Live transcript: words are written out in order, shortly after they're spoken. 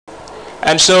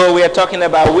And so we are talking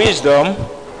about wisdom.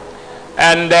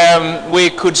 And we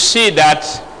could see that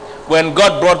when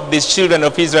God brought the children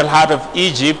of Israel out of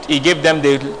Egypt, he gave them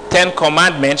the 10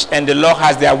 commandments, and the law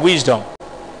has their wisdom.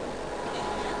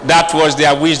 That was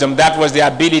their wisdom. That was their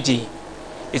ability.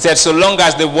 He said, so long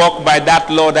as they walk by that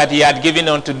law that he had given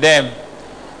unto them,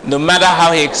 no matter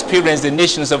how he experienced the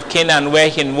nations of Canaan were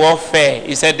in warfare,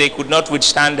 he said they could not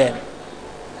withstand them.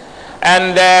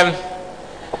 And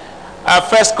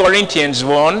 1 Corinthians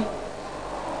 1,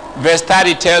 verse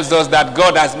 30 tells us that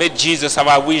God has made Jesus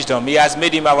our wisdom. He has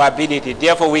made him our ability.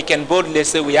 Therefore, we can boldly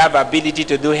say we have ability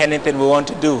to do anything we want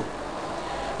to do.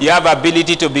 You have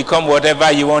ability to become whatever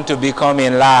you want to become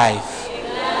in life.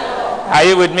 Are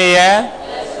you with me here?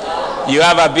 Yes, you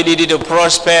have ability to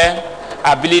prosper,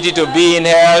 ability to be in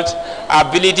health,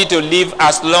 ability to live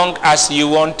as long as you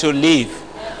want to live.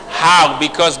 How?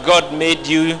 Because God made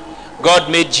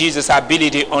Jesus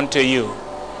ability unto you.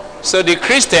 So the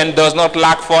Christian does not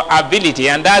lack for ability,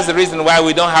 and that's the reason why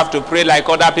we don't have to pray like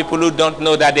other people who don't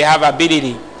know that they have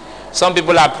ability. Some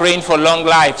people are praying for long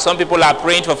life. Some people are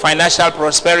praying for financial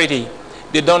prosperity.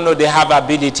 They don't know they have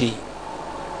ability.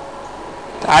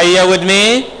 Are you here with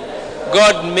me?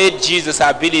 God made Jesus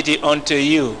ability unto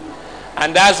you.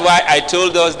 And that's why I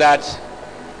told us that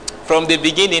from the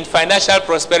beginning, financial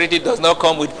prosperity does not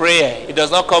come with prayer. It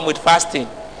does not come with fasting.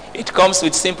 It comes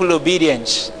with simple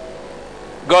obedience.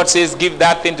 God says give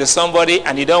that thing to somebody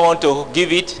and you don't want to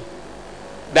give it.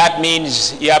 That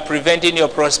means you are preventing your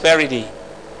prosperity.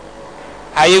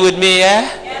 Are you with me, yeah?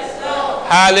 Yes, sir.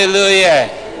 Hallelujah.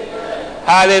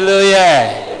 Hallelujah.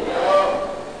 Hallelujah.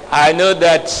 I know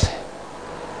that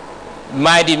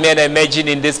mighty men are emerging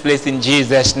in this place in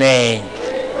Jesus' name.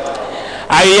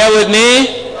 Are you here with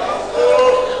me?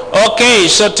 Okay,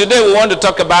 so today we want to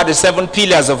talk about the 7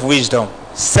 pillars of wisdom.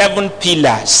 7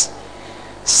 pillars.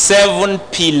 7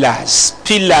 pillars.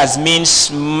 Pillars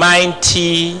means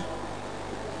mighty,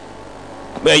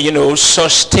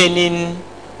 sustaining,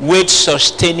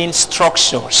 weight-sustaining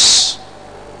structures.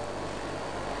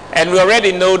 And we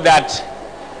already know that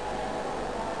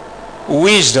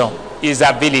wisdom is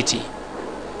ability.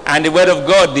 And the word of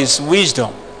God is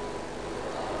wisdom.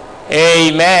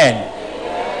 Amen.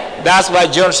 Amen. That's why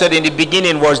John said in the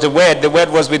beginning was the word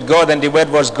was with God, and the word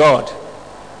was God.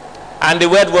 And the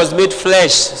word was made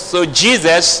flesh. So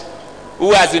Jesus,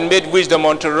 who has been made wisdom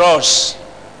unto us,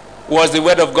 was the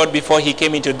word of God before he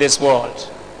came into this world.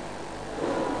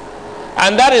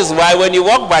 And that is why when you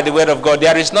walk by the word of God,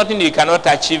 there is nothing you cannot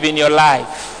achieve in your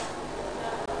life.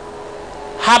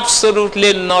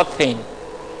 Absolutely nothing.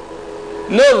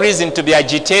 No reason to be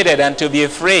agitated and to be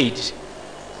afraid.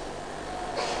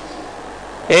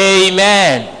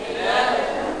 Amen.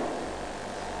 Amen.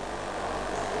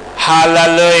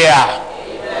 Hallelujah.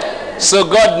 Amen. So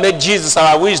God made Jesus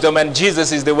our wisdom, and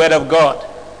Jesus is the word of God.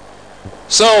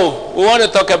 So we want to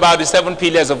talk about the 7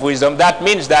 pillars of wisdom. That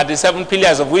means that the 7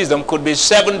 pillars of wisdom could be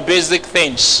 7 basic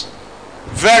things.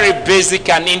 Very basic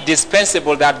and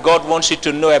indispensable that God wants you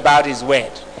to know about his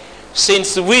word.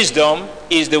 Since wisdom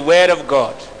is the word of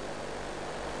God.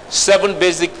 7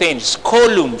 basic things.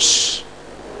 Columns,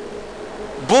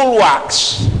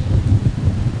 bulwarks,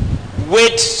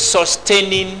 weight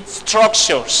sustaining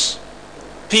structures,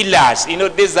 pillars.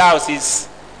 This house is,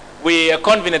 we are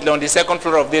conveniently on the 2nd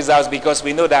floor of this house because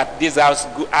we know that this house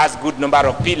has good number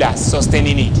of pillars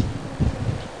sustaining it.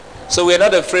 So we are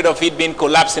not afraid of it being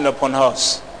collapsing upon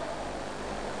us.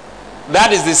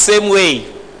 That is the same way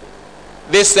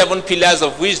these 7 pillars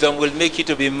of wisdom will make you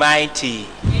to be mighty.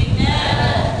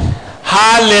 Amen.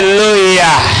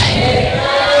 Hallelujah. Amen.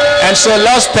 And so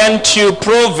let's turn to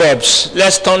Proverbs.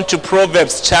 Let's turn to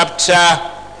Proverbs chapter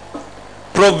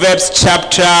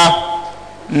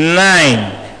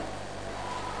 9.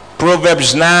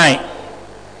 Proverbs 9.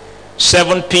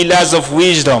 7 pillars of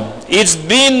wisdom. It's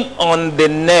been on the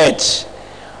net,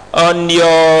 on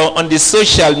the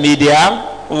social media,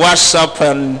 WhatsApp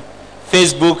and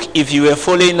Facebook, if you were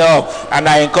following up, and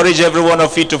I encourage every one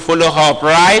of you to follow up,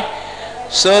 right?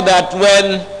 So that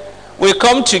when we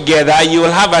come together, you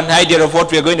will have an idea of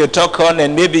what we're going to talk on,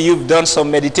 and maybe you've done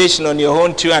some meditation on your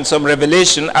own too, and some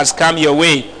revelation has come your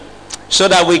way, so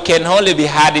that we can only be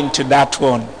adding to that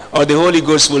one, or the Holy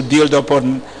Ghost will build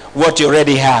upon what you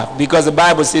already have. Because the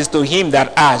Bible says to him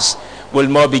that has will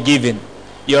more be given.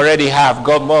 You already have.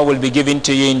 God more will be given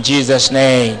to you in Jesus'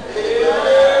 name.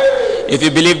 If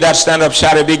you believe that, stand up,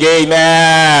 shout a big amen.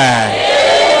 Amen.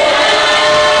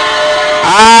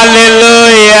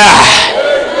 Hallelujah.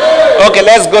 Okay,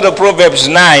 let's go to Proverbs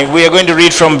 9. We are going to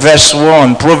read from verse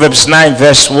 1. Proverbs 9,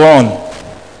 verse 1.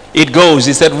 It goes,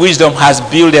 it said, wisdom has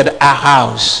builded a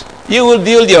house. You will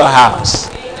build your house.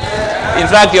 Amen. In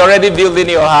fact, you're already building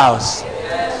your house.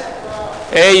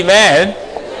 Amen.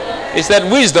 He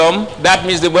said wisdom, that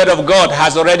means the word of God,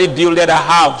 has already built a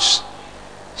house.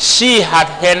 She had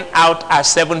handed out her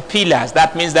 7 pillars.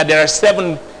 That means that there are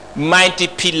 7 mighty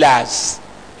pillars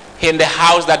in the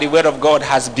house that the word of God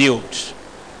has built.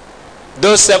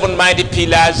 Those 7 mighty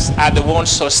pillars are the ones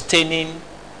sustaining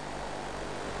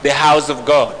the house of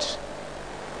God.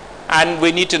 And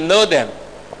we need to know them.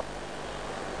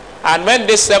 And when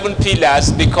these 7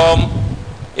 pillars become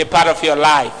a part of your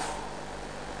life,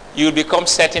 you become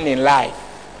certain in life.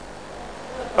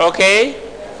 Okay?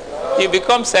 You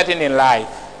become certain in life.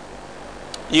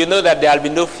 You know that there will be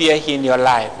no fear in your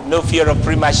life. No fear of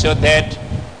premature death.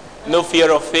 No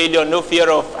fear of failure. No fear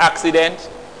of accident.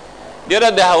 The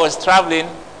other day I was traveling.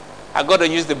 I got to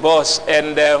use the bus.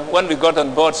 And when we got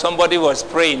on board, somebody was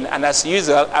praying. And as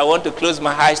usual, I want to close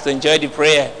my eyes to enjoy the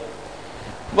prayer.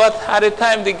 But at the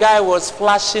time, the guy was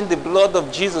flashing the blood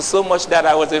of Jesus so much that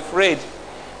I was afraid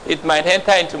it might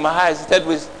enter into my eyes.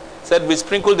 He said we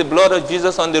sprinkled the blood of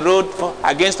Jesus on the road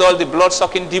against all the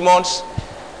blood-sucking demons.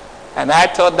 And I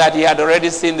thought that he had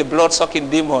already seen the blood-sucking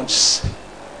demons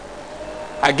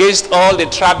against all the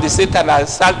trap the Satan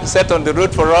has set on the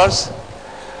road for us.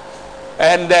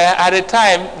 And at the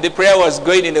time, the prayer was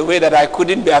going in a way that I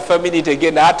couldn't be affirming it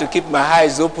again. I had to keep my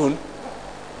eyes open.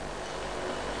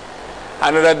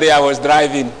 Another day I was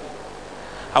driving.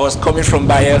 I was coming from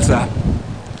Bayelsa.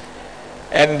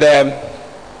 And that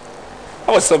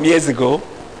was some years ago.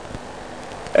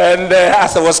 And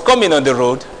as I was coming on the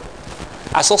road,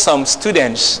 I saw some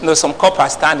students, some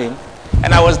coppers standing.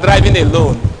 And I was driving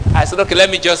alone. I said, okay, let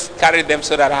me just carry them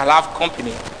so that I'll have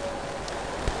company.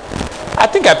 I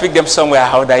think I picked them somewhere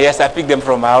out there. Yes, I picked them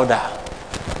from out there.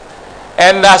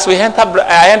 And as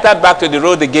I entered back to the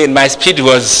road again, my speed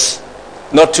was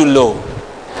not too low.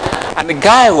 And the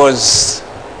guy was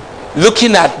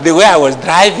looking at the way I was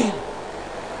driving,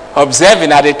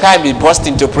 observing. At the time he burst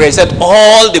into prayer. He said,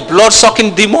 all the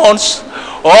blood-sucking demons,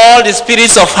 all the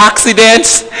spirits of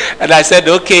accidents. And I said,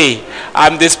 okay,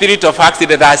 I'm the spirit of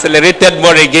accident. I accelerated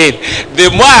more again. The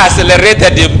more I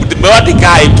accelerated, the more the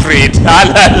guy prayed.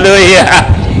 Hallelujah.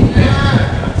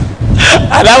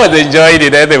 And I was enjoying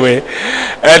it anyway.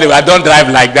 Anyway, I don't drive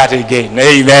like that again.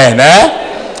 Amen.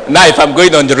 Now if I'm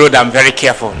going on the road, I'm very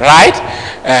careful. Right?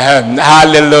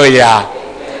 Hallelujah.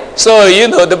 So,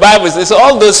 the Bible says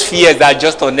all those fears that are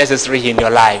just unnecessary in your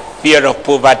life. Fear of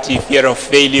poverty, fear of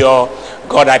failure.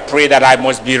 God, I pray that I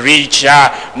must be rich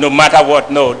no matter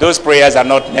what. No, those prayers are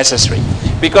not necessary.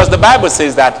 Because the Bible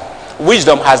says that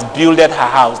wisdom has builded her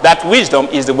house. That wisdom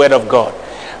is the word of God.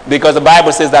 Because the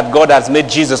Bible says that God has made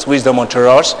Jesus wisdom unto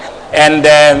us. And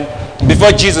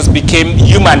before Jesus became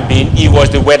human being, he was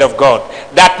the word of God.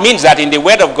 That means that in the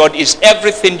word of God is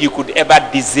everything you could ever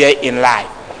desire in life.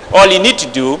 All you need to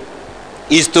do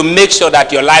is to make sure that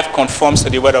your life conforms to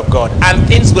the word of God. And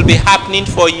things will be happening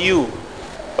for you.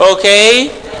 Okay?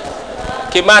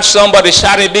 Come on, somebody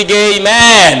shout a big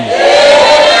amen.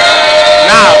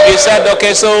 Now, he said,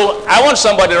 okay, so I want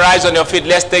somebody to rise on your feet.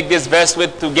 Let's take this verse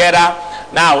together.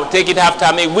 Now, take it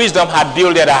after me. Wisdom had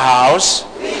built a house.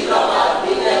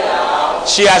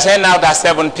 She has handed out her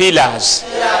 7 pillars.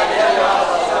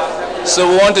 So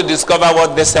we want to discover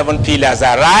what the 7 pillars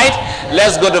are, right?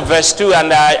 Let's go to verse 2.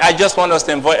 And I just want us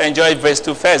to enjoy verse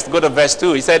 2 first. Go to verse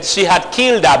 2. He said, she had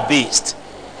killed her beast.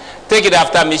 Take it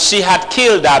after me. She had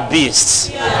killed her beasts.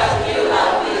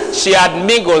 She had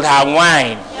mingled her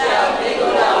wine.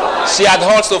 She had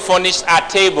also furnished her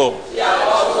table.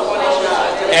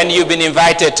 And you've been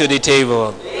invited to the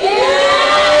table.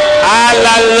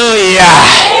 Hallelujah.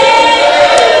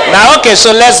 Now, okay,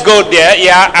 so let's go there.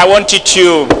 Yeah, I want you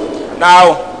to...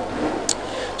 Now,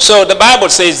 so the Bible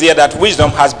says here that wisdom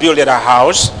has built her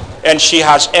house, and she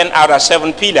has earned out her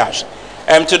 7 pillars.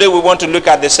 And today we want to look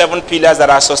at the 7 pillars that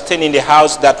are sustaining the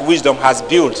house that wisdom has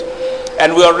built.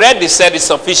 And we already said it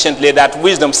sufficiently that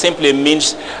wisdom simply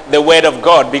means the word of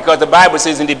God, because the Bible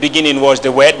says in the beginning was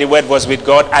the word was with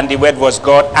God, and the word was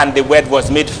God, and the word was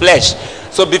made flesh.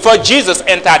 So before Jesus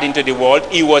entered into the world,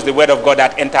 he was the word of God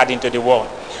that entered into the world.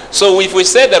 So if we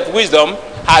say that wisdom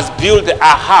has built a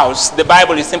house, the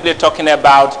Bible is simply talking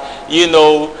about,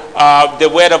 the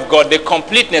word of God, the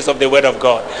completeness of the word of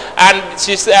God. And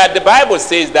she said, the Bible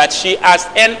says that she has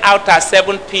earned out her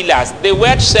 7 pillars. The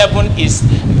word 7 is,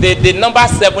 the number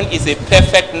 7 is a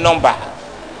perfect number.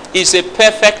 It's a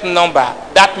perfect number.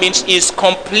 That means it's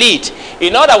complete.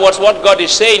 In other words, what God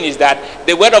is saying is that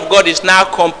the word of God is now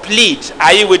complete.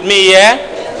 Are you with me here?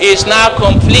 It's now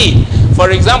complete. For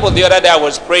example, the other day I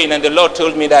was praying and the Lord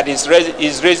told me that he's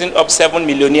raising up 7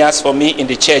 millionaires for me in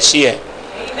the church here.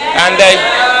 Amen. And,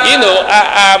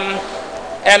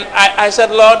 And I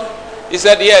said, Lord, he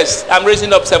said, yes, I'm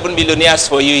raising up 7 millionaires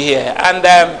for you here. And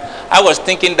I was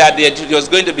thinking that there was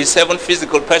going to be 7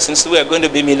 physical persons who are going to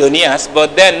be millionaires.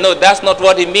 But then, no, that's not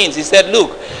what he means. He said,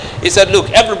 look,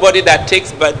 everybody that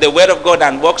takes the word of God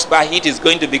and walks by it is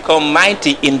going to become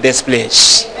mighty in this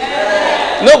place.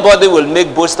 Amen. Nobody will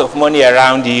make boast of money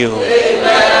around you.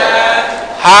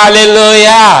 Amen.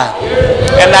 Hallelujah. Amen.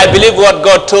 And I believe what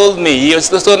God told me.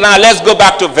 So now let's go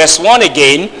back to verse 1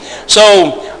 again.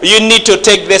 So you need to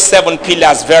take these 7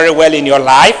 pillars very well in your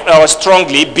life, or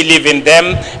strongly believe in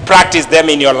them, practice them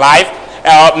in your life,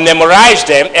 memorize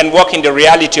them, and walk in the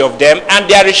reality of them. And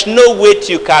there is no weight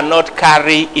you cannot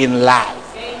carry in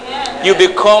life. Amen. You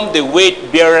become the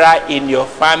weight bearer in your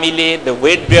family, the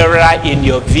weight bearer in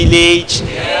your village,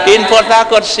 in Port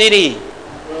Harcourt City.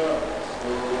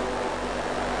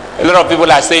 A lot of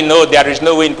people are saying, no, there is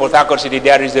no way in Port Harcourt City.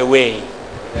 There is a way.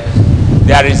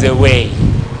 There is a way.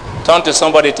 Turn to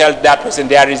somebody, tell that person,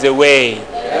 there is a way.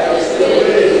 There is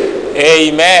a way.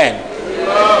 Amen.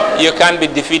 Amen. You can't be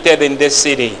defeated in this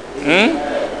city.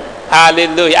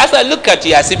 Hallelujah. As I look at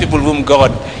you, I see people whom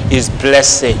God is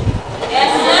blessing.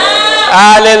 Yes,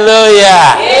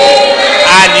 hallelujah. Amen.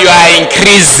 And you are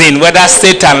increasing, whether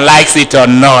Satan likes it or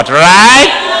not, right?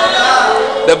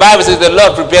 The Bible says the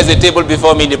Lord prepares a table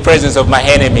before me in the presence of my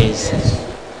enemies.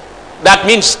 That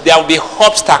means there will be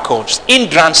obstacles,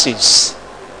 hindrances.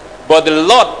 But the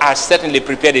Lord has certainly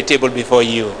prepared a table before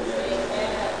you.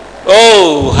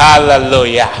 Oh,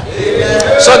 hallelujah.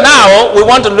 Amen. So now we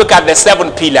want to look at the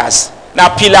 7 pillars.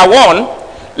 Now pillar 1,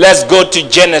 let's go to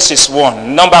Genesis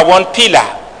 1. Number 1 pillar.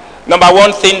 Number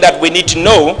 1 thing that we need to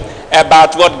know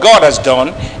about what God has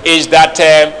done is that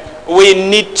we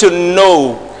need to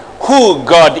know who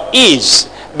God is.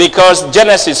 Because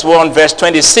Genesis 1 verse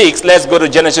 26, let's go to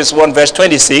Genesis 1 verse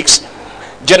 26.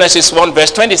 Genesis 1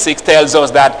 verse 26 tells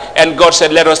us that, and God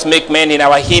said, let us make men in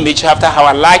our image after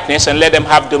our likeness, and let them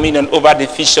have dominion over the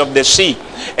fish of the sea,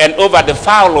 and over the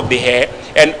fowl of the air,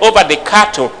 and over the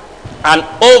cattle, and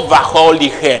over all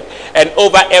the earth, and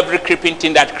over every creeping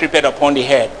thing that creepeth upon the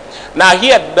earth. Now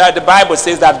here the Bible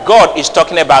says that God is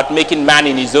talking about making man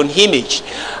in his own image.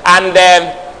 And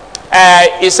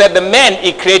he said the man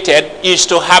he created is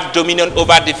to have dominion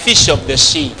over the fish of the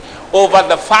sea, over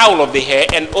the fowl of the air,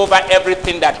 and over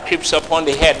everything that creeps upon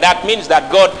the earth. That means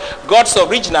that God's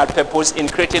original purpose in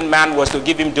creating man was to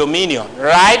give him dominion,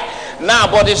 right? Now,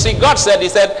 but you see, God said,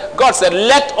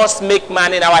 let us make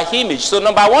man in our image. So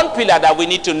number 1 pillar that we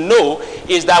need to know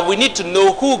is that we need to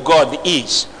know who God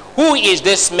is. Who is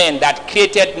this man that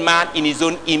created man in his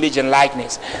own image and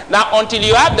likeness? Now, until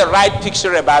you have the right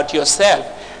picture about yourself,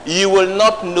 you will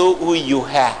not know who you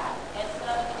are.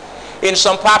 In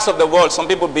some parts of the world, some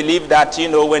people believe that,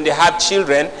 when they have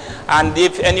children, and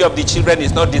if any of the children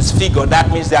is not disfigured,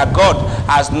 that means that God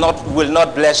will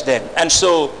not bless them. And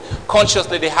so,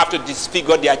 consciously, they have to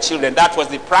disfigure their children. That was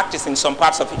the practice in some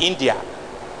parts of India.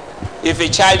 If a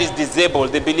child is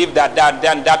disabled, they believe that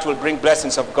that will bring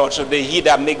blessings of God. So they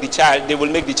will make the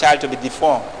child to be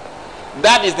deformed.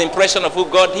 That is the impression of who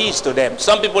God is to them.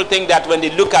 Some people think that when they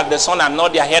look at the sun and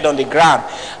nod their head on the ground,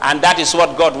 and that is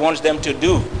what God wants them to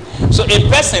do. So a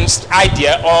person's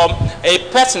idea or a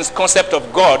person's concept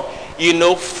of God,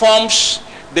 forms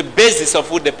the basis of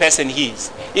who the person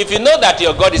is. If you know that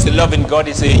your God is a loving God,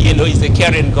 is a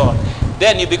caring God,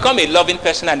 then you become a loving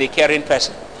person and a caring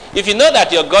person. If you know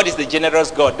that your God is the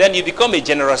generous God, then you become a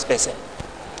generous person.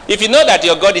 If you know that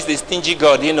your God is the stingy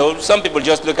God, some people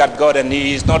just look at God and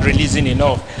he is not releasing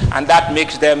enough, and that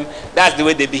makes them, that's the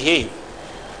way they behave.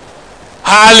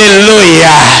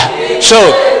 Hallelujah. So,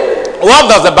 what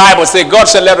does the Bible say? God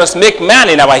said, let us make man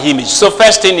in our image. So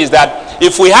first thing is that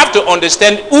if we have to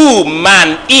understand who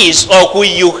man is or who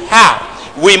you are,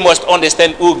 we must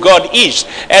understand who God is.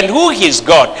 And who is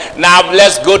God? Now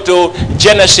let's go to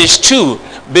Genesis 2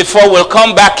 before we'll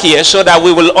come back here so that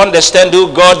we will understand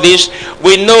who God is.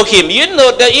 We know him.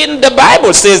 In the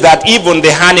Bible says that even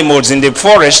the animals in the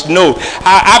forest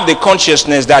have the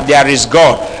consciousness that there is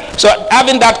God. So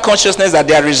having that consciousness that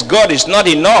there is God is not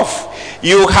enough.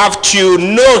 You have to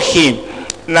know him.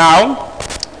 Now,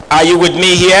 are you with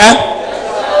me here?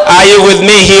 Are you with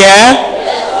me here?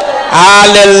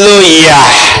 Hallelujah.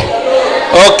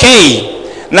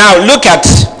 Okay. Now look at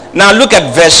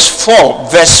verse 4.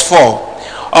 Verse 4.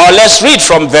 Or let's read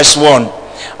from verse 1.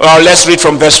 Or let's read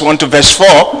from verse 1 to verse 4.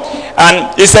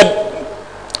 And it said,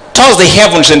 thus the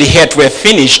heavens and the earth were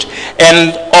finished,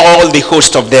 and all the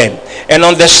host of them. And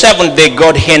on the 7th day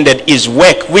God ended his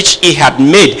work which he had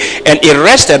made, and he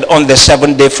rested on the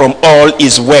 7th day from all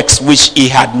his works which he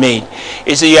had made.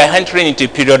 You see, you are entering into a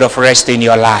period of rest in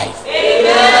your life. Amen.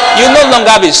 You'll no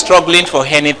longer be struggling for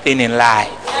anything in life.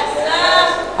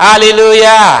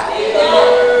 Hallelujah.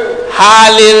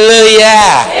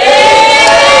 Hallelujah.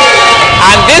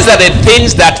 And these are the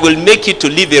things that will make you to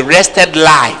live a rested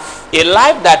life. A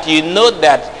life that you know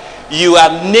that you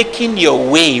are making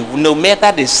your way no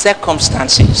matter the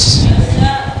circumstances.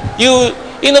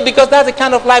 You know, because that's the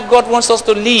kind of life God wants us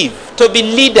to live. To be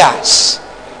leaders.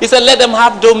 He said, let them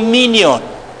have dominion.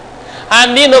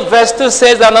 And you know, verse 2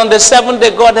 says that on the seventh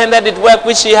day God ended the work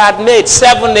which he had made.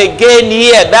 7 again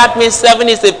here. That means 7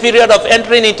 is a period of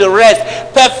entering into rest.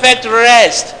 Perfect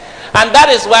rest. And that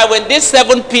is why when these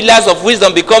 7 pillars of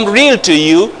wisdom become real to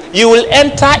you, you will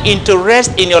enter into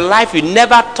rest in your life you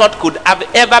never thought could have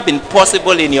ever been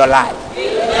possible in your life.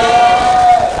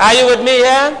 Are you with me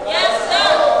here? Yes, sir.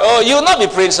 Oh, you will not be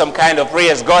praying some kind of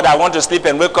prayers. God, I want to sleep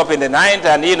and wake up in the night.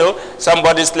 And you know,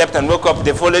 somebody slept and woke up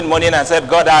the following morning and said,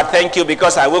 God, I thank you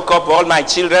because I woke up, all my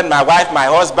children, my wife, my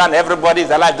husband, everybody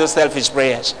is alive. Those selfish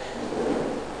prayers.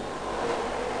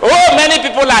 Oh, many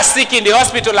people are sick in the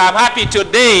hospital. I'm happy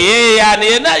today. And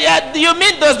you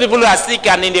mean those people who are sick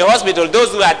and in the hospital,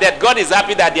 those who are dead, God is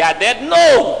happy that they are dead?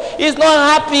 No, he's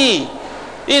not happy.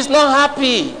 He's not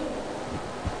happy.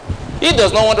 He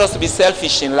does not want us to be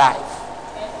selfish in life.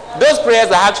 Those prayers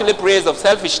are actually prayers of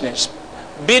selfishness.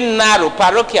 Being narrow,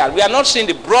 parochial. We are not seeing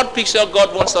the broad picture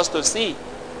God wants us to see.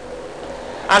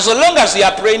 And so long as you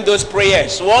are praying those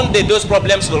prayers, one day those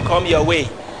problems will come your way.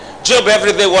 Job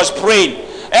every day was praying.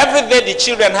 Every day the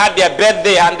children had their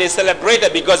birthday and they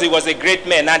celebrated because he was a great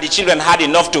man and the children had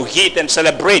enough to eat and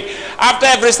celebrate. After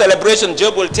every celebration,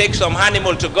 Job will take some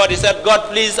animal to God. He said, God,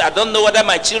 please, I don't know whether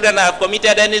my children have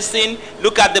committed any sin.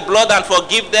 Look at the blood and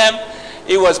forgive them.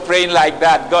 He was praying like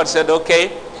that. God said,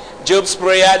 okay. Job's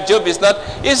prayer, Job is not,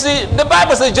 you see, the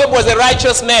Bible says Job was a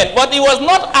righteous man, but he was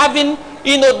not having,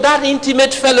 you know, that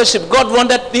intimate fellowship God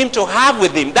wanted him to have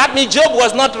with him. That means Job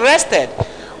was not rested.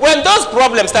 When those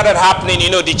problems started happening, you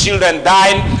know, the children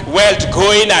dying, wealth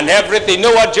going and everything, you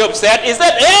know what Job said? He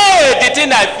said, hey, the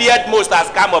thing I feared most has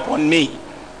come upon me.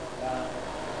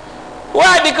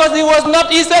 Why? Because he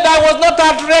said, I was not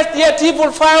at rest, yet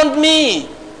evil found me.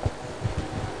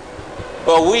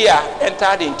 But we are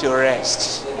entered into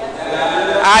rest.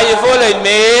 Are you following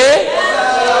me?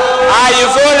 Are you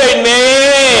following me?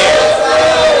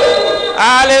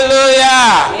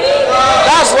 Hallelujah.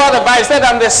 That's what the Bible said.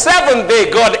 On the 7th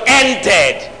day, God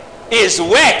ended his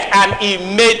work and he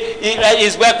made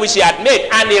his work which he had made,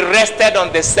 and he rested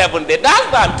on the 7th day.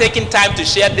 That's why I'm taking time to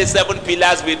share the 7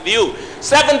 pillars with you.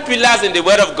 7 pillars in the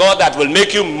word of God that will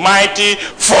make you mighty,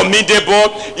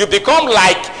 formidable. You become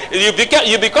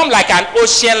like an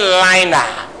ocean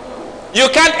liner. You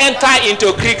can't enter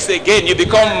into creeks again. You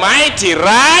become mighty,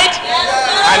 right?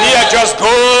 And you are just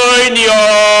going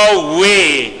your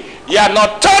way. You are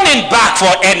not turning back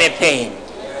for anything.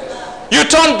 You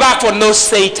turn back for no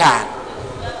Satan.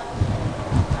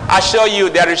 I assure you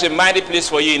there is a mighty place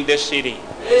for you in this city.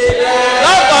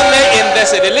 Not only in this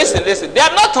city. Listen. They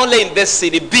are not only in this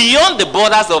city, beyond the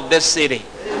borders of this city.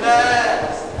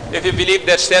 Amen. If you believe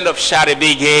that, stand up, shout a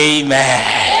big amen.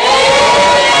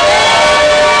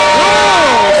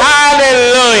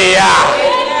 Hallelujah.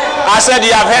 I said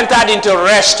you have entered into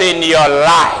rest in your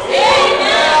life.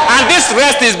 And this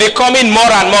rest is becoming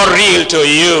more and more real to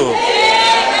you.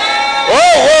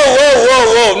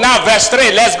 Whoa. Now verse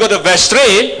 3. Let's go to verse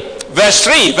 3. Verse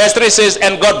 3 says,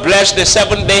 and God blessed the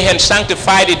 7th day and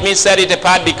sanctified it, means set it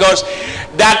apart, because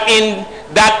that in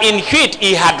it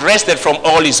he had rested from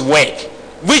all his work,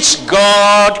 which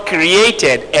God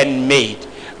created and made.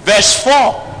 Verse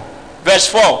 4.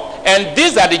 And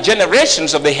these are the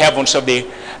generations of the heavens, of the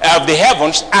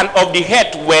heavens and of the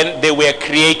earth when they were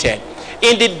created.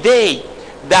 In the day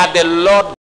that the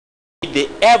Lord made the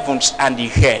heavens and the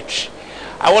earth.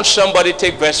 I want somebody to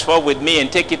take verse 4 with me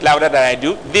and take it louder than I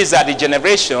do. These are the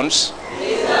generations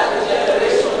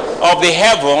of the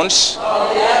heavens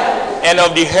and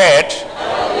of the earth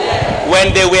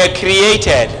when they were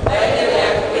created.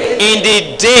 In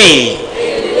the day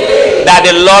that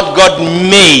the Lord God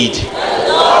made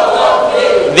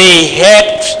the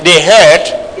earth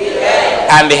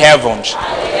and the heavens.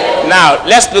 Now,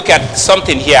 let's look at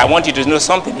something here. I want you to know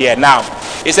something here now.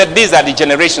 He said, these are the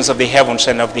generations of the heavens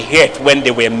and of the earth when they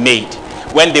were made,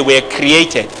 when they were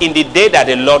created, in the day that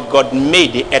the Lord God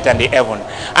made the earth and the heaven.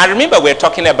 And remember, we're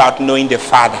talking about knowing the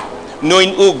Father,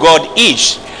 knowing who God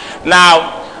is.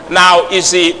 Now, you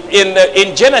see,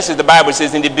 in Genesis, the Bible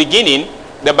says, in the beginning,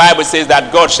 the Bible says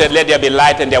that God said, let there be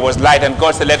light, and there was light, and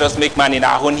God said, let us make man in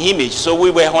our own image. So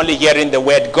we were only hearing the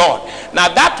word God. Now,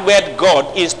 that word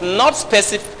God is not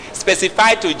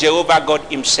specified to Jehovah God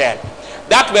himself.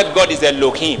 That word God is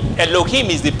Elohim. Elohim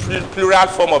is the plural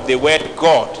form of the word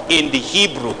God in the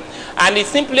Hebrew. And it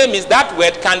simply means that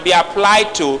word can be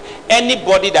applied to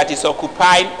anybody that is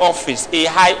occupying office, a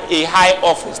high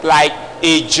office, like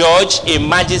a judge, a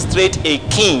magistrate, a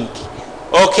king.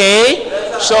 Okay?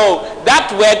 So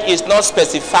that word is not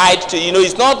specified to,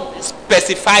 it's not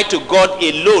specified to God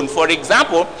alone. For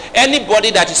example,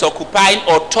 anybody that is occupying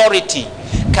authority,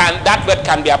 that word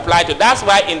can be applied to. That's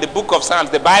why in the book of Psalms,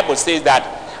 the Bible says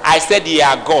that, I said ye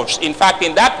are gods. In fact,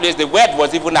 in that place, the word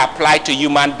was even applied to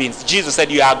human beings. Jesus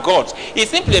said you are gods. It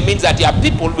simply means that you are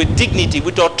people with dignity,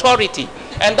 with authority.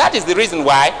 And that is the reason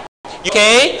why.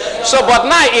 Okay? So, but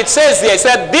now it says here, it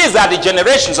said, these are the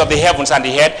generations of the heavens and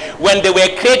the earth when they were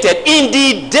created in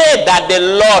the day that the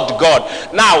Lord God.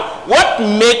 Now, what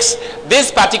makes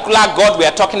this particular God we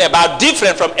are talking about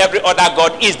different from every other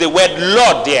God is the word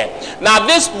Lord there. Now,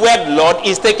 this word Lord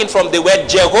is taken from the word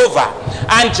Jehovah.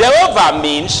 And Jehovah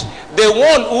means the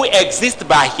one who exists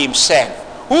by himself,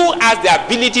 who has the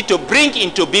ability to bring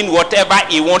into being whatever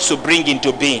he wants to bring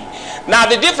into being. Now,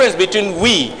 the difference between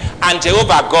we and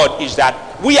Jehovah God is that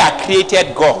we are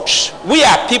created gods. We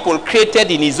are people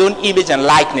created in his own image and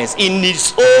likeness, in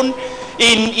his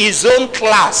own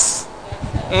class.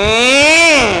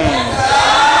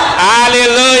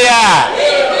 Hallelujah.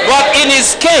 But in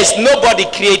his case, nobody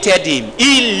created him.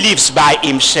 He lives by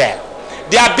himself.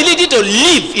 The ability to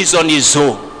live is on his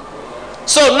own.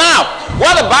 So now,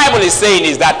 what the Bible is saying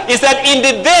is that in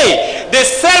the day, the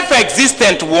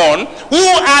self-existent one who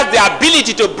has the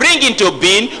ability to bring into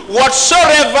being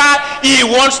whatsoever he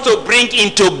wants to bring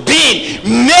into being,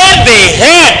 made the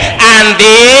earth and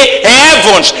the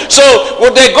heavens. So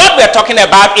what the God we're talking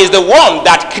about is the one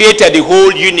that created the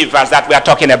whole universe that we are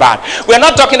talking about. We're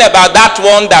not talking about that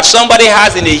one that somebody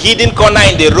has in a hidden corner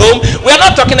in the room. We're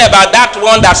not talking about that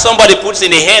one that somebody puts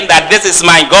in the hand that this is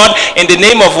my God in the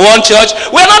name of one church.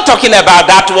 We're not talking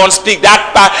about that one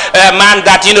man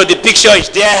that the picture is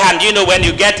there and when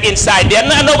you get inside there.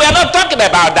 No, we're not talking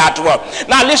about that one.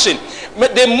 Now listen,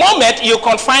 the moment you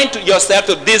confine yourself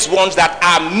to these ones that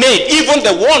are made, even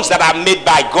the ones that are made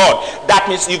by God, that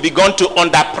means you've begun to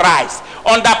underprice.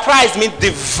 Underprice means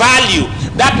the value.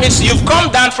 That means you've come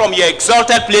down from your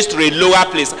exalted place to a lower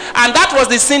place. And that was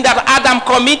the sin that Adam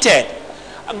committed.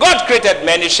 God created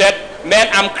man. He said, man,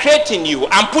 I'm creating you.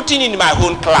 I'm putting you in my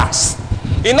own class.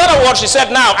 In other words, he said,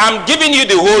 now I'm giving you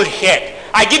the whole head.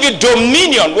 I give you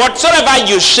dominion. Whatsoever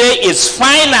you say is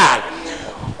final.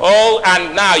 Oh,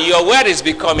 and now your word is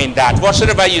becoming that.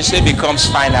 Whatsoever you say becomes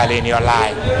final in your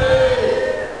life.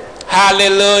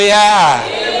 Hallelujah.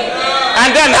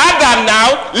 And then Adam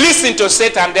now listened to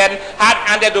Satan, then had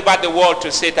handed over the world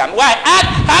to Satan. Why?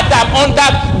 Adam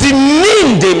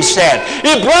demeaned himself.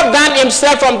 He brought down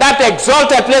himself from that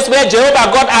exalted place where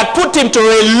Jehovah God had put him to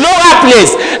a lower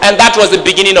place. And that was the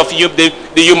beginning of the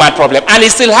human problem. And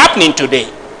it's still happening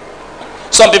today.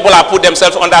 Some people have put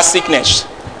themselves under sickness,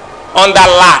 under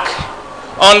lack,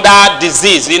 under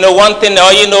disease. One thing,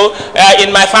 in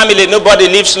my family, nobody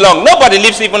lives long. Nobody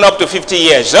lives even up to 50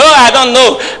 years. Oh, I don't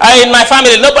know. In my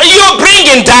family, nobody. You're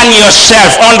bringing down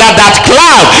yourself under that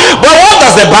cloud. But what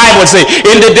does the Bible say?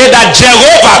 In the day that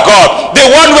Jehovah God, the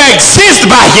one who exists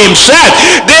by himself,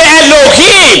 the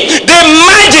Elohim, the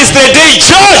majesty, the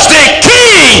judge, the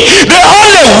king, the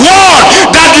only one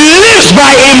that lives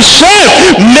by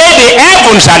himself, made the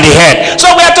heavens and the earth. So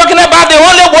we are talking about the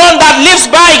only one that lives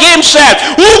by himself,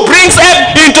 who brings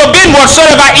into being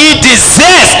whatsoever he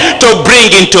desires to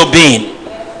bring into being.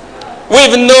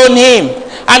 We've known him.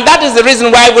 And that is the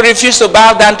reason why we refuse to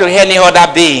bow down to any other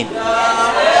being.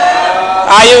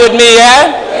 Are you with me,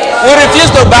 We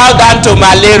refuse to bow down to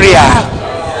malaria.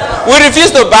 We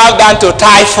refuse to bow down to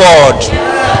typhoid.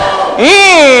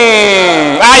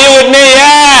 Are you with me,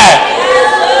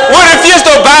 We refuse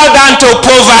to bow down to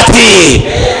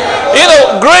poverty.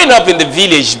 Growing up in the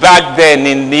village back then,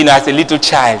 as a little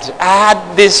child, I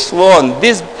had this one.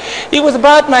 He was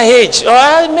about my age,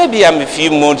 or maybe I'm a few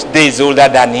days older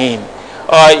than him.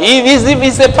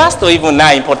 He's a pastor even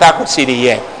now in Port Harcourt City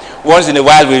here. Once in a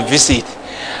while we visit.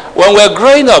 When we were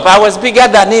growing up, I was bigger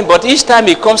than him, but each time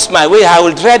he comes my way, I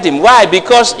will dread him. Why?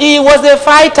 Because he was a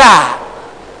fighter.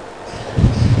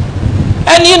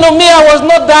 And me, I was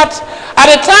not that. At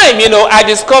the time, I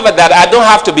discovered that I don't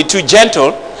have to be too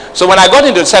gentle. So when I got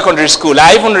into secondary school,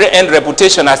 I even earned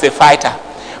reputation as a fighter.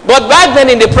 But back then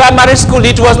in the primary school,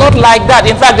 it was not like that.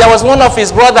 In fact, there was one of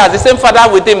his brothers, the same father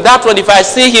with him. That one, if I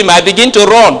see him, I begin to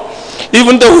run.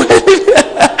 Even though...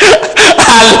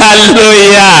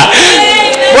 Hallelujah.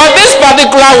 But this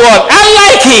particular one, I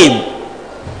like him.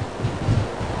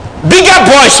 Bigger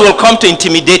boys will come to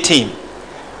intimidate him.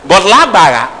 But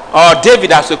Labara, or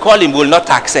David as we call him, will not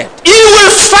accept. He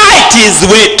will fight his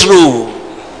way through.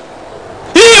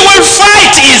 He will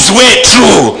fight his way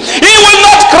through. He will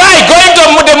not cry going to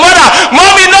the mother,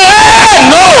 "Mommy, no,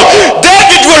 no."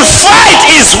 David will fight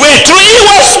his way through. He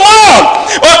was small,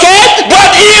 okay?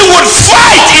 But he would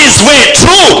fight his way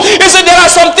through. You see, there are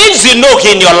some things you know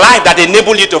in your life that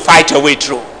enable you to fight your way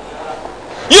through.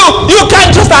 You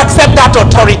can't just accept that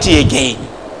authority again.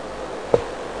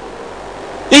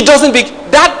 It doesn't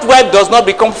that word does not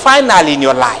become final in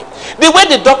your life. The way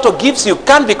the doctor gives you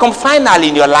can't become final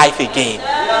in your life again.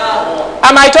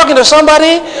 Am I talking to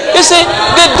somebody? You see,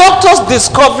 the doctor's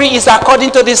discovery is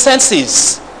according to the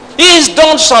senses. He's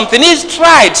done something. He's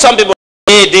tried. Some people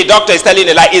say the doctor is telling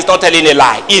a lie. He's not telling a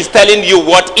lie. He's telling you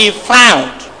what he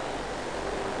found.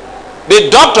 The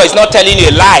doctor is not telling you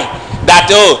a lie. That,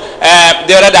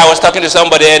 the other day I was talking to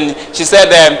somebody and she said,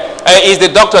 it's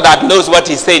the doctor that knows what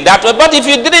he's saying. But if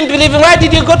you didn't believe him, why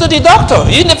did you go to the doctor?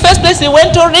 In the first place, you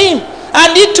went to him and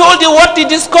he told you what he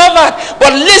discovered.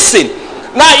 But listen,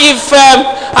 now if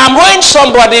I'm owing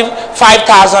somebody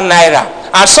 5,000 naira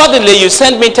and suddenly you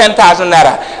send me 10,000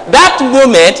 naira, that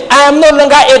moment I am no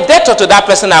longer a debtor to that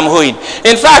person I'm owing.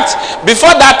 In fact,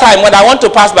 before that time when I want to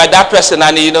pass by that person,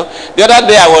 and the other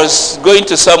day I was going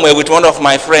to somewhere with one of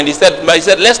my friends, he said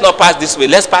let's not pass this way,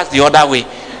 let's pass the other way.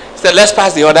 He said let's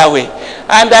pass the other way.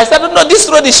 And I said, no, this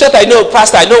road is short. I know,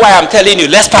 Pastor, I know why I'm telling you,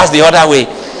 let's pass the other way.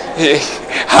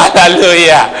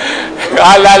 Hallelujah.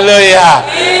 Hallelujah.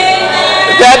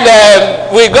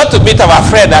 Then we got to meet our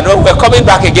friend, and when we're coming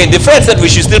back again, the friend said we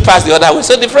should still pass the other way.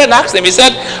 So the friend asked him, he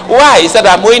said, why? He said,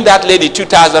 I'm owing that lady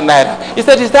 2,000 naira. He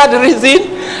said, is that the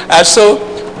reason? And so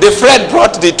the friend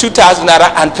brought the 2,000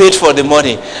 naira and paid for the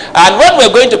money. And when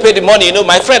we're going to pay the money,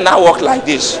 my friend now walked like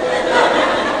this.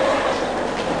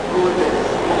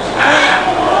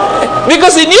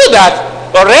 Because he knew that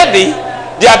already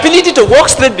the ability to walk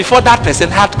straight before that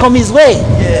person had come his way.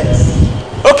 Yes.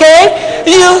 Okay?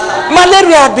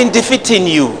 Malaria had been defeating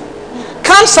you.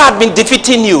 Cancer had been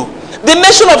defeating you. The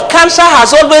mention of cancer has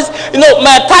always,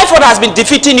 my typhoid has been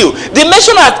defeating you. The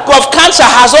mention of cancer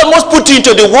has almost put you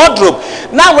into the wardrobe.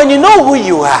 Now when you know who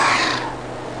you are,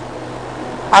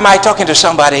 am I talking to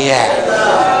somebody here?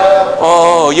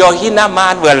 Oh, your inner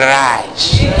man will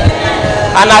rise.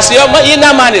 And as your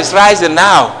inner man is rising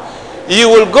now, you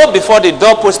will go before the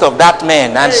doorpost of that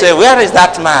man and say, where is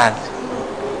that man?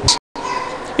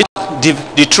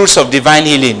 The truths of divine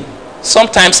healing.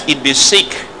 Sometimes it be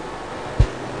sick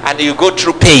and you go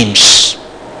through pains.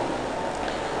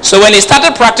 So when he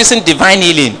started practicing divine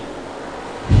healing,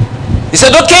 he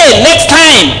said, okay, next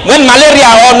time when malaria,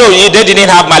 oh no, they didn't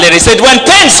have malaria. He said, when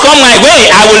pains come my way,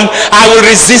 I will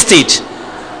resist it.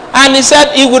 And he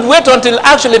said he would wait until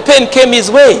actually pain came his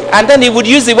way, and then he would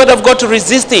use the word of God to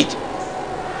resist it.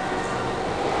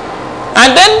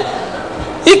 And then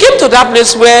he came to that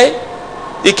place where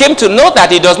he came to know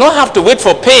that he does not have to wait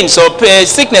for pain or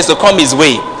sickness to come his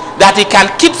way, that he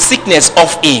can keep sickness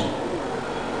off him.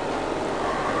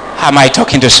 Am I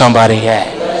talking to somebody here?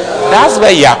 That's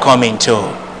where you are coming to.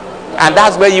 And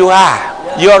that's where you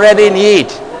are. You're already in it.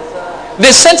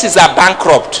 The senses are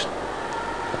bankrupt.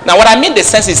 Now what I mean the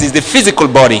senses is the physical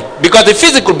body, because the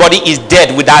physical body is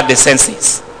dead without the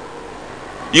senses.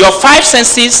 Your 5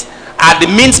 senses are the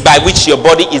means by which your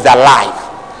body is alive.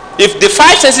 If the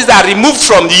 5 senses are removed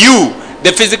from you,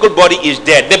 the physical body is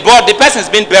dead. The person has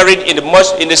been buried in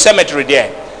the cemetery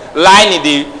there, lying in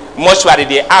the mortuary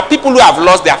there, are people who have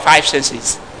lost their 5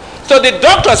 senses. So the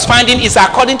doctor's finding is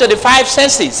according to the 5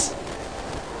 senses.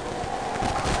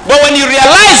 But when you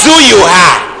realize who you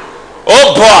are,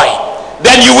 oh boy,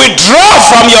 then you withdraw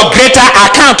from your greater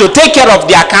account to take care of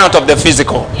the account of the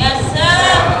physical. Yes, sir.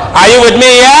 Are you with me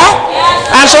here? Yeah?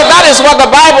 Yes, and so that is what the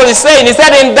Bible is saying. He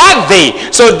said in that day,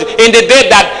 so in the day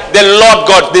that the Lord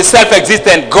God, the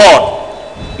self-existent God,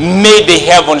 made the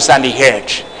heavens and the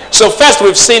earth. So first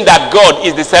we've seen that God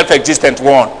is the self-existent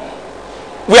one.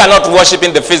 We are not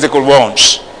worshiping the physical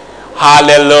ones.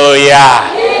 Hallelujah.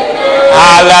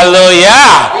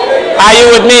 Hallelujah. Are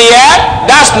you with me here?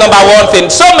 That's number one thing.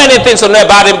 So many things to know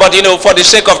about him, but for the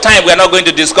sake of time, we are not going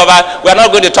to we are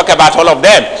not going to talk about all of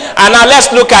them. And now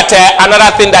let's look at another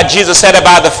thing that Jesus said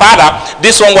about the Father.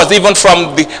 This one was even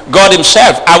from God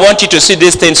himself. I want you to see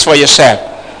these things for yourself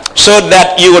so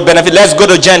that you will benefit. Let's go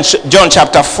to John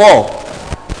chapter 4.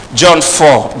 John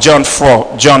 4.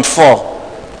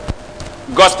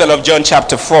 Gospel of John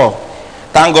chapter 4.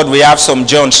 Thank God we have some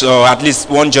Johns, or at least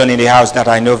one John in the house that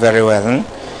I know very well.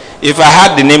 If I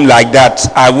had the name like that,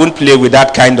 I wouldn't play with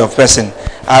that kind of person.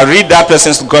 I read that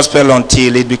person's gospel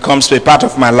until it becomes a part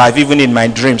of my life, even in my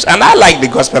dreams. And I like the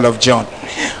Gospel of John.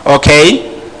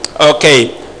 Okay.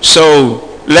 So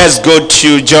let's go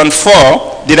to John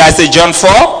 4. Did I say John 4?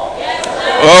 Yes,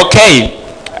 sir. Okay.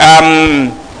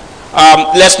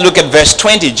 Let's look at verse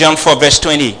 20. John 4 verse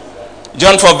 20.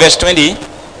 John 4 verse 20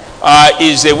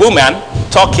 is a woman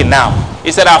talking now.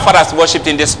 He said, our fathers worshipped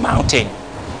in this mountain.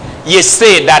 Ye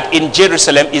say that in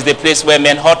Jerusalem is the place where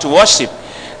men ought to worship.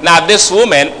 Now this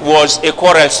woman was a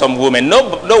quarrelsome woman.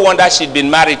 No wonder she'd been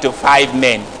married to 5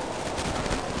 men.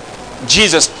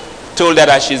 Jesus told her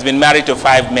that she's been married to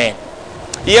 5 men.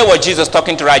 Here was Jesus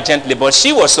talking to her gently, but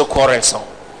she was so quarrelsome.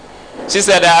 She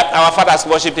said that our fathers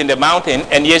worshipped in the mountain,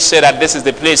 and ye say that this is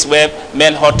the place where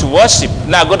men ought to worship.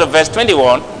 Now go to verse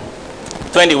 21.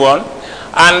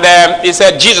 And he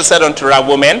said, Jesus said unto her,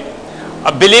 woman,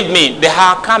 believe me, the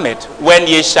hour cometh when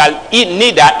ye shall eat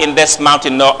neither in this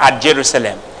mountain nor at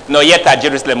Jerusalem, nor yet at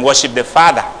Jerusalem worship the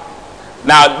Father.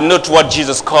 Now note what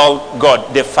Jesus called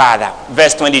God, the Father.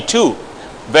 Verse 22.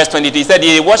 Verse 22, he said,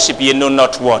 ye worship, ye know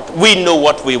not what. We know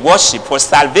what we worship, for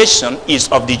salvation is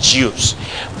of the Jews.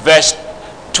 Verse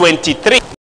 23,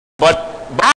 but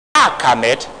hour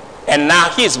cometh, and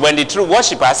now is when the true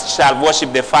worshippers shall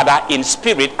worship the Father in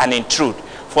spirit and in truth,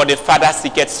 for the Father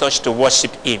seeketh such to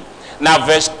worship him. Now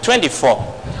verse 24,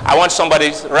 I want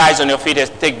somebody to rise on your feet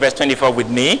and take verse 24 with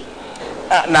me.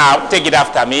 Now take it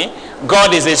after me.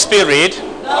 God is a spirit,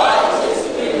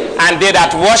 and they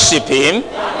that worship him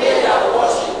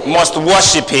must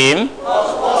worship him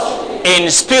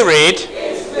in spirit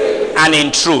and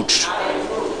in truth.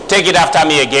 Take it after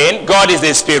me again. God is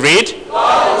a spirit,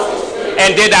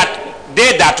 and they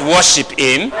that worship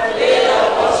him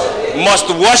must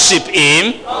worship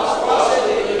him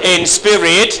in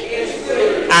spirit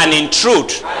and in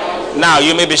truth. Now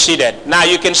you may be seated. Now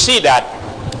you can see that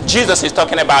Jesus is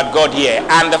talking about God here,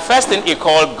 and the first thing he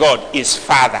called God is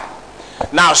Father.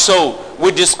 Now so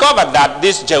we discovered that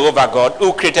this Jehovah God,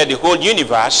 who created the whole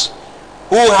universe,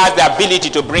 who has the ability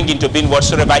to bring into being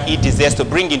whatsoever he desires to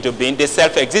bring into being, the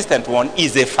self-existent one,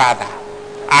 is a Father.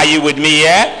 Are you with me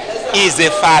here? He is a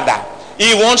Father.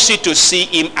 He wants you to see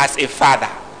him as a Father,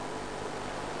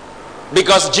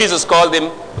 because Jesus called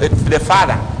him the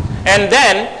Father. And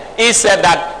then he said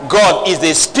that God is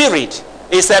a spirit.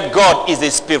 He said God is a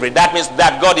spirit. That means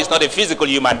that God is not a physical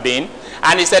human being.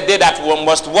 And he said they that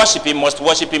must worship him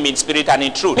in spirit and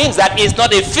in truth. Means that he's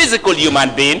not a physical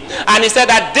human being. And he said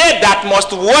that they that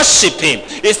must worship him.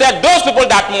 He said those people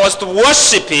that must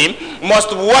worship him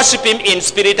in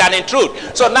spirit and in truth.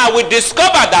 So now we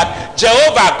discover that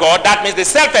Jehovah God, that means the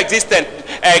self-existent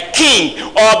king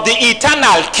of the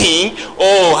eternal king.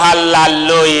 Oh,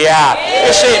 hallelujah.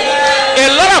 You see,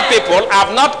 a lot of people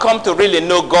have not come to really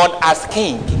know God as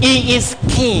king. He is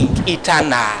king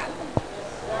eternal.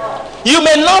 You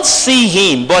may not see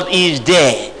him, but he is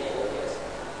there.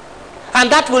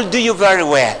 And that will do you very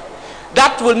well.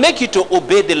 That will make you to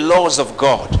obey the laws of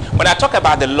God. When I talk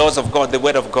about the laws of God, the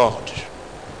word of God.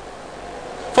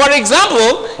 For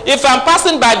example, if I'm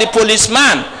passing by the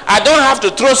policeman, I don't have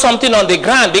to throw something on the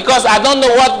ground, because I don't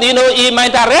know what, he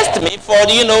might arrest me for,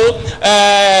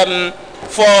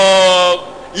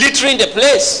 for littering the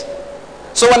place.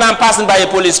 So when I'm passing by a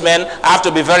policeman, I have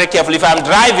to be very careful. If I'm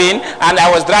driving, and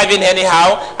I was driving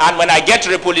anyhow, and when I get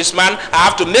to a policeman, I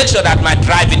have to make sure that my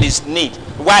driving is neat.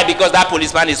 Why? Because that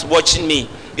policeman is watching me.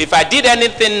 If I did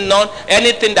anything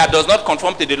that does not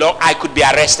conform to the law, I could be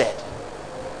arrested.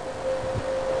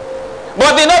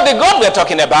 But the God we're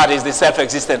talking about is the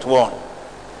self-existent one.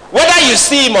 Whether you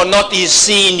see him or not, he is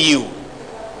seeing you.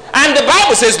 And the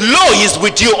Bible says, lo, he is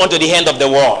with you unto the end of the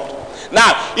world.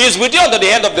 Now, he is with you unto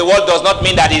the end of the world does not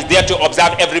mean that he's there to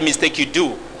observe every mistake you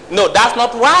do. No, that's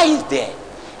not why he's there.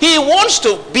 He wants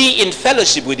to be in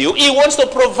fellowship with you. He wants to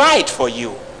provide for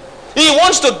you. He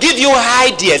wants to give you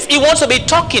ideas. He wants to be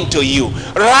talking to you,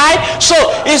 right? So,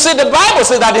 you see, the Bible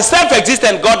says that the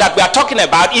self-existent God that we are talking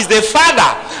about is the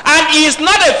Father. And he is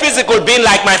not a physical being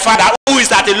like my father, who is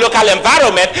at a local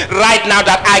environment right now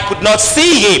that I could not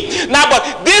see him. Now,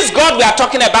 but this God we are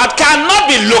talking about cannot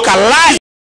be localized.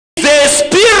 The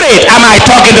spirit. Am I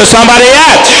talking to somebody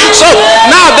else? So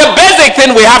now the basic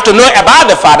thing we have to know about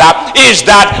the Father is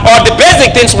that, or the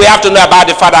basic things we have to know about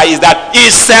the Father is that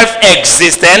he is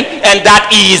self-existent, and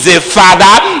that he is a Father,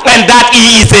 and that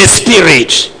he is a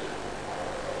spirit.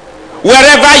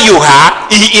 Wherever you are,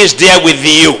 he is there with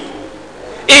you.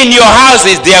 In your house,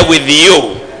 he is there with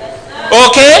you.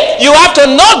 Okay? You have to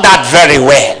know that very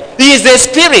well. He is a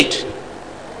spirit.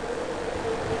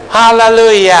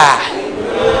 Hallelujah.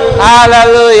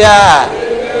 Hallelujah.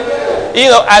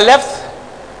 I left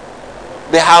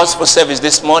the house for service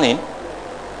this morning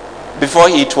before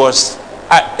it was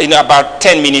about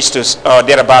 10 minutes to or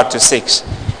thereabout to 6.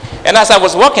 And as I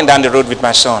was walking down the road with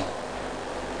my son,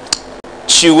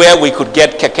 to where we could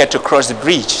get Keke to cross the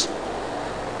bridge.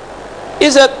 He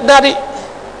said, Daddy,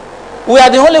 we are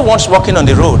the only ones walking on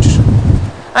the road.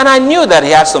 And I knew that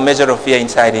he had some measure of fear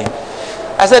inside him.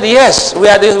 I said, yes, we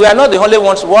are not the only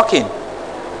ones walking.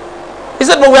 He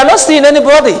said, but we are not seeing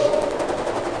anybody.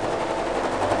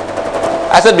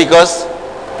 I said, because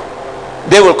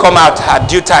they will come out at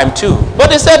due time too. But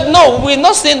they said, no, we're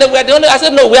not seeing that we are the only. I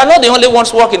said, no, we are not the only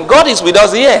ones walking. God is with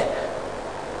us here.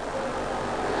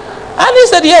 And he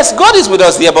said, yes, God is with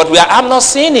us here, but I'm not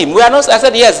seeing him. We are not. I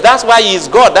said, yes, that's why he is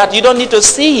God, that you don't need to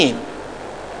see him.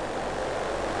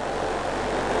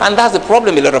 And that's the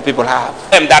problem a lot of people have.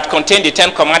 That contained the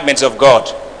 10 commandments of God.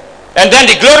 And then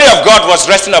the glory of God was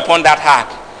resting upon that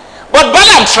ark. But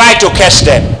Balaam tried to catch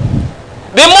them.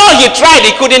 The more he tried,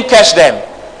 he couldn't catch them.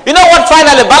 You know what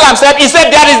finally Balaam said? He said,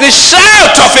 there is the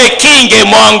shout of a king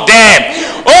among them.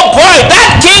 Oh boy,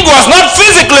 that king was not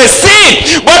physically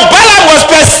seen, but Balaam was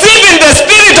perceiving the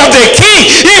spirit of the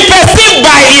king. He perceived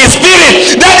by his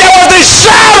spirit that there was the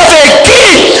shout of a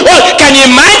king. Well, can you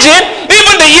imagine?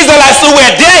 Even the Israelites who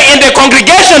were there in the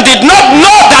congregation did not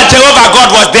know that Jehovah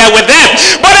God was there with them.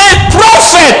 But a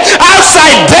prophet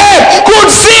outside them could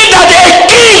see that a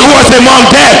king was among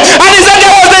them. And he said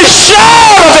there was the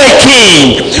shout of a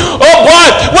king. Oh boy,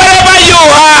 wherever you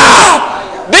are,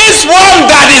 this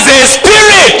one that is a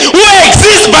spirit who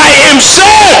exists by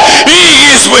himself,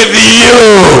 he is with you.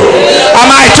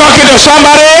 Am I talking to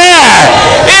somebody here?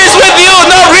 He is with you.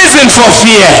 No reason for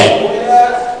fear.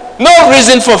 No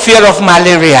reason for fear of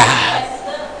malaria.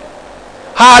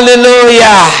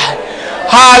 Hallelujah.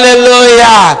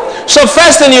 Hallelujah. So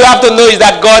first thing you have to know is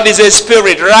that God is a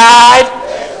spirit, right?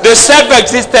 The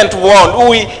self-existent one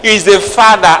who is the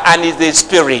Father and is the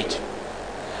Spirit.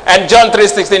 And John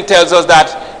 3:16 tells us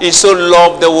that he so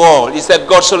loved the world. He said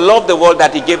God so loved the world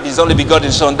that he gave his only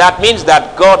begotten son. That means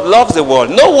that God loves the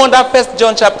world. No wonder 1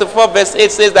 John chapter 4 verse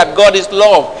 8 says that God is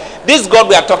love. This God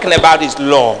we are talking about is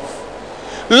love.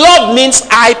 Love means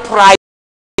I pride.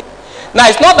 Now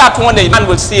it's not that one a man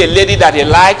will see a lady that he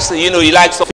likes, he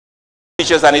likes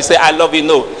features and he say I love you.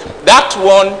 No, that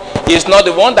one is not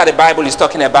the one that the Bible is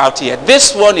talking about here.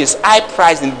 This one is I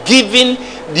prize in giving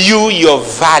you your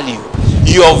value.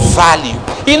 Your value.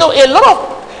 You know, a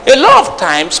lot of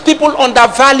times people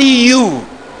undervalue you.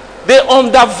 They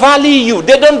undervalue you.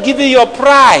 They don't give you your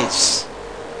prize.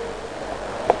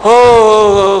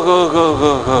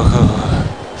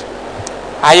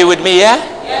 Are you with me here?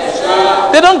 Yes,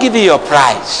 sir. They don't give you your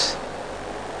prize.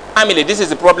 Family, this is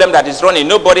the problem that is running.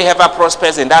 Nobody ever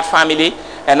prospers in that family.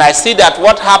 And I see that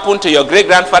what happened to your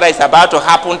great-grandfather is about to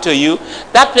happen to you.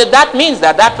 That means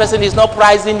that person is not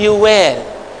prizing you well.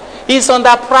 He's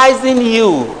underpricing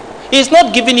you. He's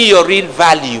not giving you your real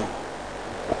value.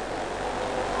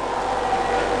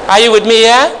 Are you with me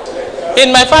here?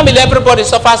 In my family, everybody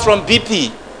suffers from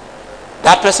BP.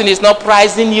 That person is not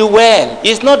pricing you well.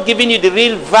 He's not giving you the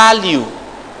real value.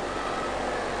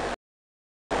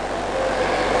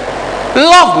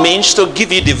 Love means to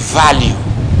give you the value.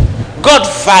 God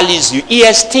values you. He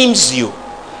esteems you.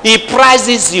 He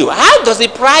prizes you. How does he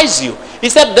prize you? He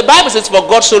said, the Bible says, for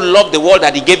God so loved the world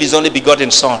that he gave his only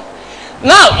begotten son.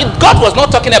 Now, God was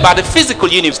not talking about the physical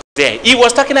universe there. He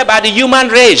was talking about the human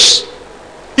race.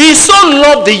 He so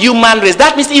loved the human race.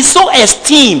 That means he's so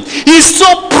esteemed. He's so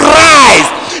prized.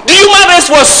 The human race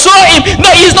was so... No,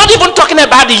 he's not even talking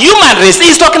about the human race.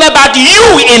 He's talking about you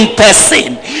in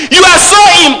person. You are so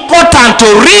important to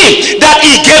him that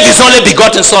he gave his only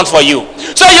begotten son for you.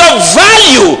 So your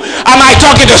value, am I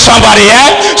talking to somebody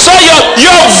here? So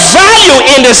your value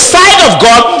in the sight of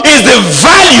God is the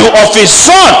value of his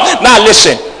son. Now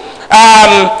listen.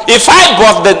 If I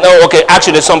bought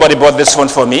actually somebody bought this phone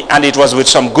for me and it was with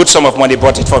some good sum of money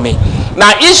bought it for me.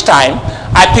 Now each time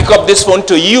I pick up this phone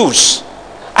to use,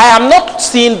 I am not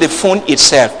seeing the phone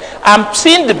itself. I'm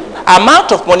seeing the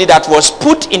amount of money that was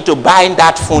put into buying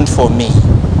that phone for me.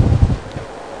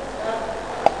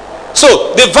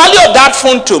 So the value of that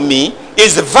phone to me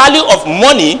is the value of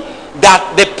money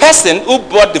that the person who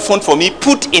bought the phone for me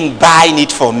put in buying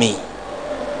it for me.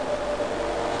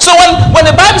 So when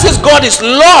the Bible says God is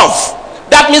love,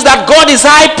 that means that God is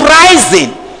high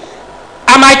pricing.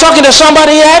 Am I talking to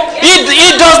somebody here?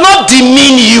 It does not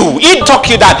demean you. It talks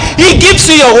you that. He gives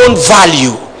you your own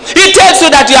value. He tells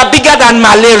you that you are bigger than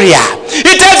malaria.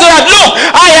 He tells you that, look,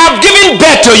 I have given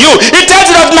birth to you. He tells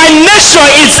you that my nature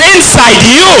is inside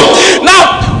you.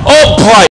 Now, oh boy.